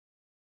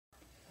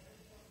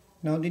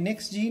Now the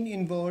next gene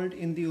involved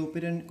in the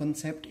operon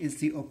concept is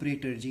the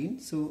operator gene.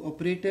 So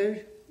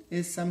operator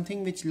is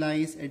something which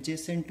lies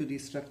adjacent to the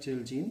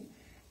structural gene,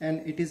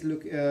 and it is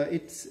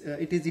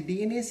it is the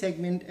DNA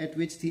segment at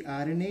which the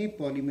RNA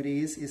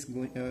polymerase is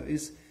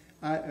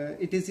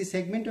it is the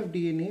segment of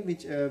DNA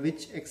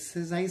which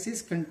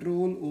exercises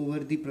control over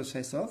the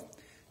process of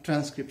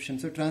transcription.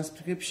 So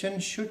transcription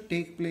should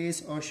take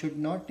place or should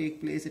not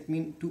take place. It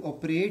means to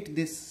operate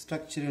this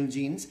structural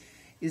genes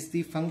is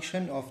the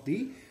function of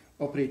the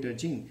operator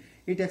gene.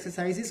 It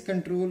exercises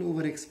control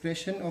over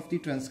expression of the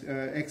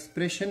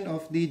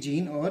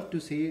gene, or to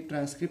say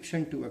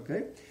transcription to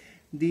occur.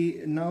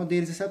 Now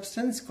there is a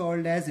substance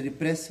called as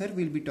repressor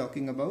we'll be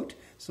talking about.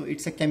 So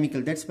it's a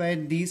chemical. That's why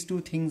these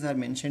two things are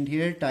mentioned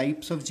here,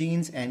 types of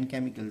genes and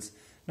chemicals.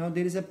 Now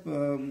there is a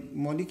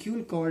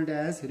molecule called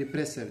as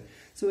repressor.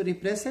 So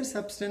repressor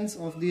substance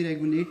of the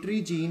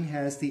regulatory gene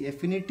has the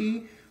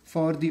affinity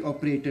for the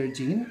operator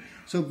gene.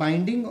 So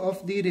binding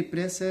of the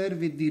repressor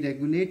with the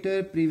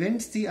regulator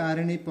prevents the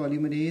RNA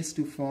polymerase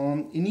to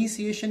form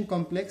initiation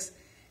complex.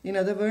 In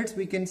other words,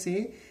 we can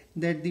say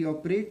that the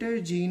operator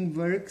gene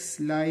works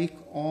like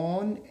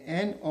on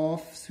and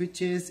off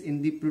switches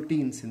in the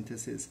protein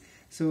synthesis.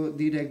 So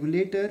the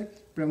regulator,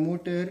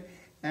 promoter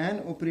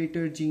and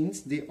operator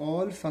genes, they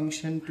all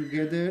function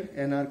together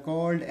and are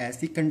called as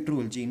the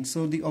control gene.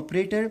 So the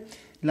operator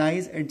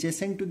lies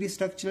adjacent to the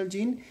structural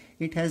gene.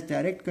 It has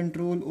direct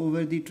control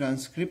over the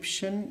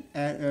transcription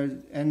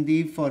and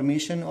the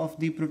formation of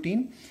the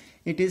protein.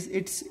 It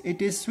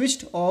is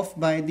switched off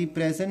by the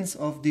presence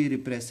of the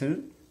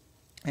repressor,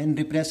 and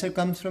repressor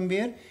comes from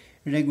where?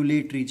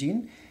 Regulatory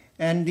gene.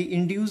 And the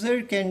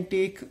inducer can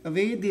take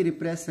away the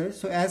repressor.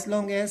 So as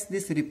long as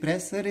this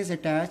repressor is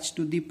attached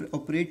to the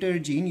operator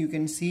gene, you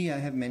can see I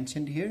have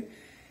mentioned here,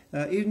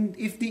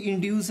 if the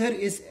inducer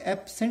is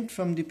absent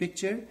from the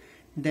picture,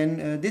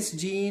 then this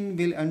gene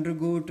will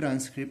undergo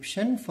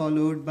transcription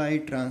followed by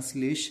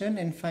translation,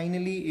 and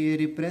finally a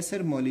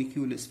repressor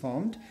molecule is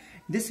formed.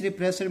 This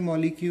repressor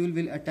molecule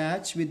will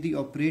attach with the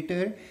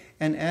operator,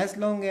 and as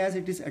long as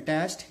it is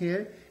attached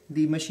here,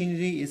 the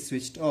machinery is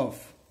switched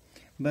off.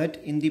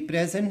 But in the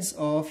presence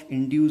of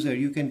inducer,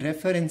 you can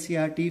refer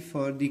NCERT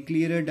for the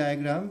clearer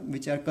diagram,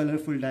 which are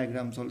colorful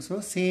diagrams also,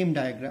 same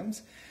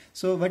diagrams.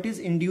 So what is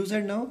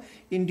inducer now?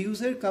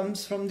 Inducer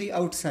comes from the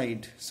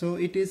outside. So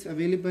it is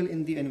available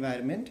in the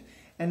environment.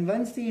 And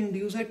once the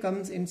inducer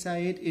comes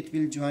inside, it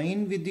will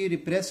join with the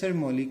repressor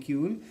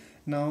molecule.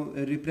 Now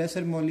a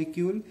repressor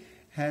molecule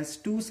has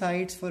two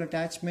sites for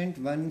attachment,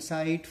 one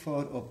site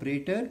for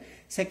operator,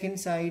 second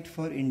site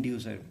for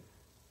inducer.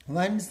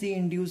 Once the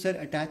inducer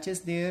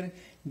attaches there,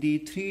 the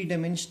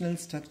three-dimensional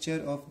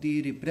structure of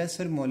the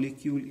repressor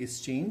molecule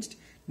is changed.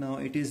 Now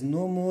it is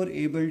no more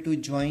able to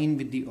join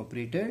with the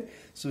operator.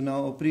 So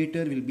now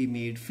operator will be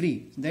made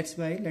free. That's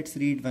why, let's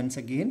read once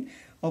again.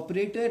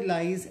 Operator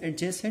lies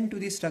adjacent to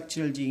the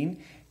structural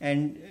gene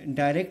and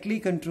directly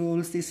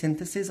controls the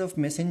synthesis of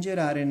messenger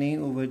RNA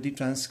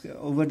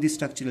over the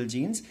structural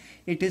genes.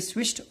 It is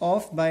switched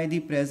off by the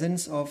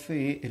presence of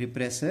a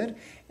repressor.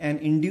 An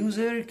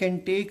inducer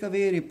can take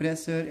away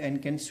repressor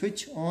and can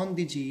switch on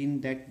the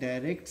gene that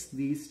directs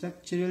the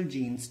structural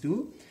genes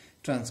to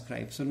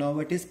transcribe. So now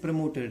what is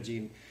promoter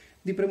gene?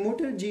 The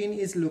promoter gene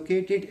is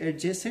located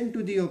adjacent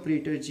to the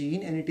operator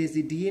gene, and it is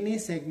the DNA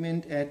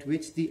segment at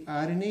which the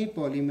RNA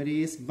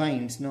polymerase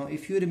binds. Now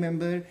if you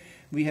remember,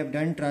 we have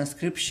done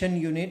transcription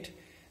unit.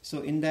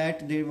 So in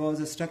that there was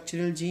a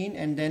structural gene,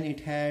 and then it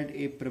had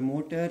a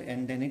promoter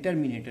and then a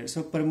terminator.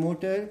 So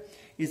promoter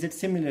is a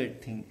similar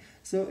thing.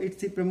 So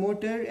it's the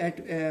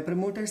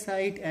promoter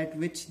site at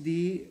which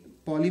the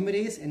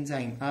polymerase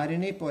enzyme,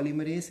 RNA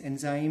polymerase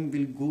enzyme,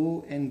 will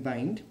go and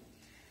bind.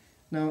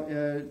 Now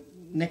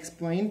next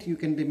point you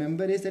can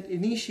remember is that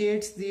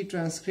initiates the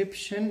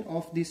transcription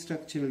of the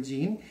structural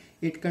gene.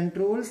 It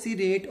controls the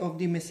rate of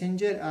the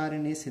messenger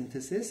RNA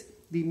synthesis.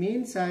 The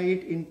main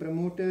site in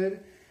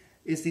promoter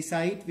is the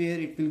site where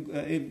it will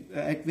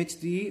at which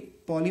the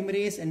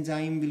polymerase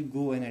enzyme will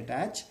go and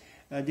attach.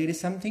 There is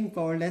something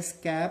called as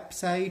cap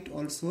site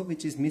also,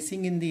 which is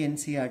missing in the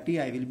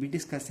NCERT. I will be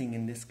discussing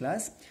in this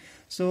class.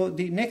 So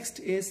the next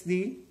is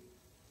the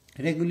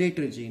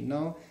regulator gene.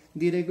 Now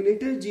the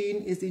regulator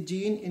gene is the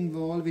gene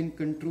involved in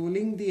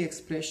controlling the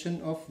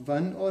expression of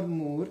one or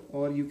more,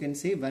 or you can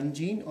say one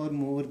gene or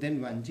more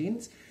than one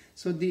genes.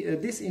 So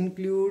this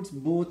includes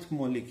both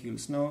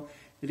molecules. Now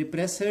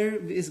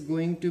repressor is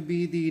going to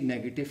be the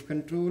negative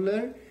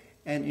controller,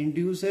 and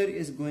inducer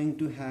is going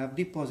to have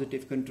the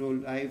positive control.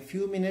 A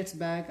few minutes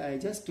back I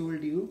just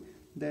told you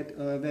that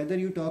whether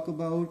you talk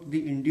about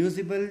the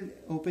inducible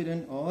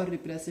operon or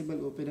repressible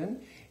operon,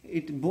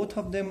 both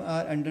of them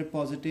are under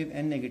positive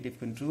and negative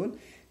control.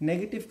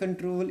 Negative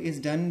control is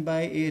done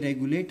by a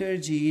regulator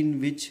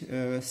gene which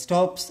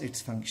stops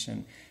its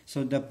function.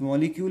 So the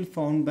molecule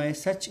found by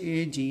such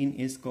a gene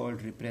is called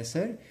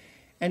repressor,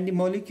 and the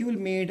molecule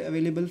made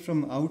available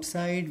from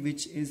outside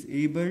which is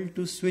able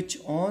to switch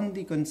on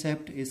the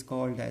concept is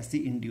called as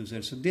the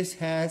inducer. So this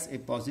has a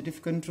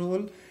positive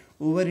control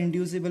over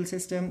inducible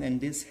system,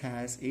 and this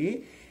has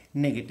a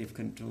negative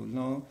control.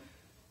 Now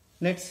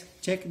let's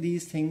check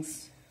these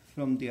things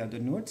from the other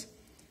notes.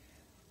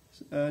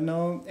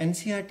 Now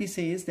NCERT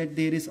says that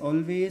there is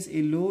always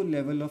a low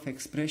level of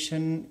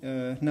expression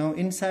now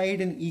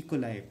inside an E.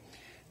 coli.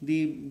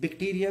 The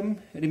bacterium,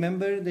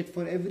 remember that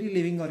for every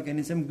living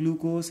organism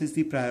glucose is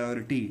the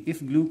priority.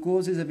 If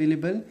glucose is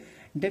available,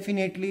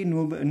 definitely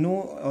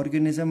no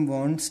organism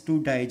wants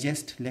to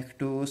digest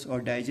lactose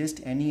or digest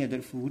any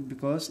other food,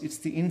 because it's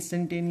the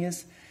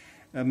instantaneous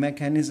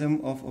mechanism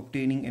of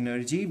obtaining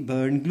energy,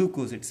 burn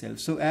glucose itself.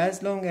 So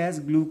as long as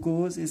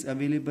glucose is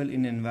available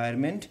in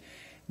environment,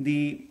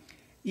 the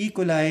E.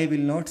 coli will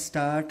not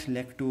start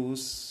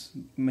lactose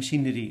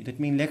machinery. That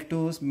means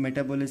lactose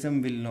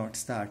metabolism will not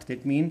start.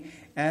 That means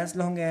as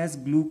long as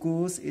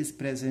glucose is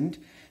present,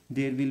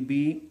 there will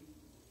be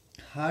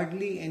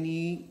hardly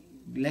any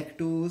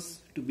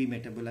lactose to be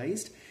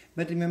metabolized.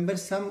 But remember,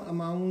 some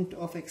amount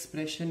of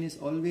expression is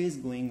always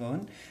going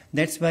on.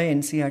 That's why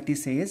NCERT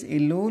says a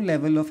low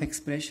level of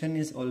expression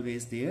is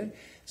always there.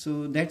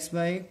 So that's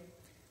why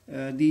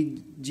the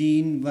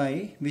gene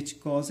Y, which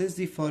causes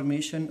the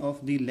formation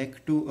of the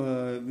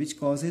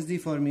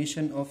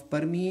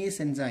permease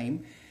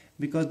enzyme,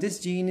 because this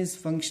gene is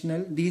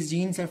functional, these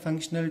genes are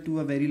functional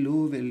to a very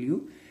low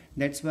value.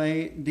 That's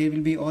why there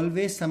will be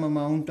always some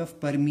amount of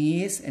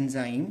permease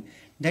enzyme.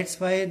 That's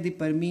why the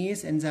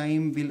permease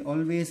enzyme will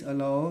always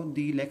allow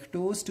the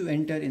lactose to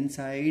enter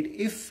inside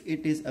if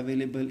it is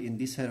available in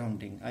the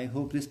surrounding. I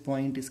hope this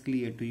point is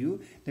clear to you,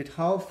 that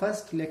how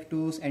first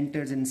lactose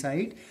enters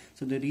inside.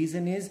 So the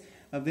reason is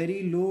a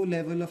very low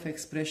level of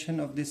expression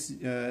of this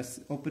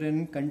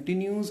operon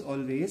continues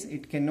always.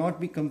 It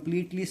cannot be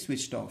completely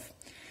switched off.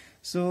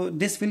 So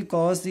this will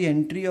cause the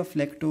entry of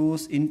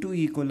lactose into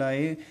E.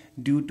 coli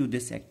due to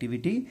this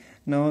activity.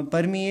 Now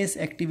permease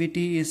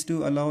activity is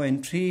to allow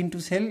entry into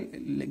cell,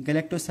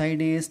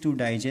 galactosidase to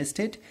digest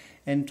it,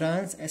 and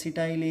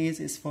trans-acetylase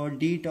is for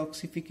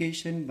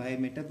detoxification by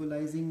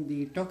metabolizing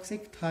the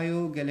toxic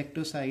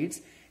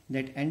thiogalactosides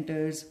that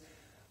enters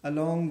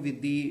along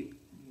with the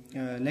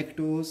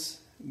lactose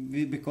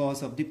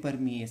because of the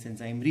permease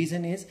enzyme.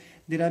 Reason is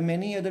there are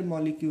many other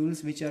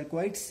molecules which are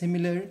quite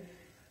similar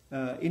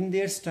in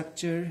their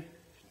structure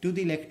to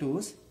the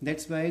lactose.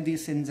 That's why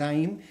this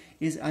enzyme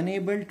is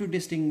unable to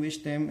distinguish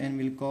them and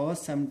will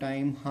cause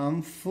sometimes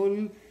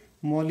harmful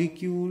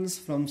molecules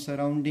from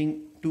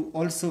surrounding to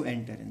also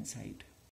enter inside.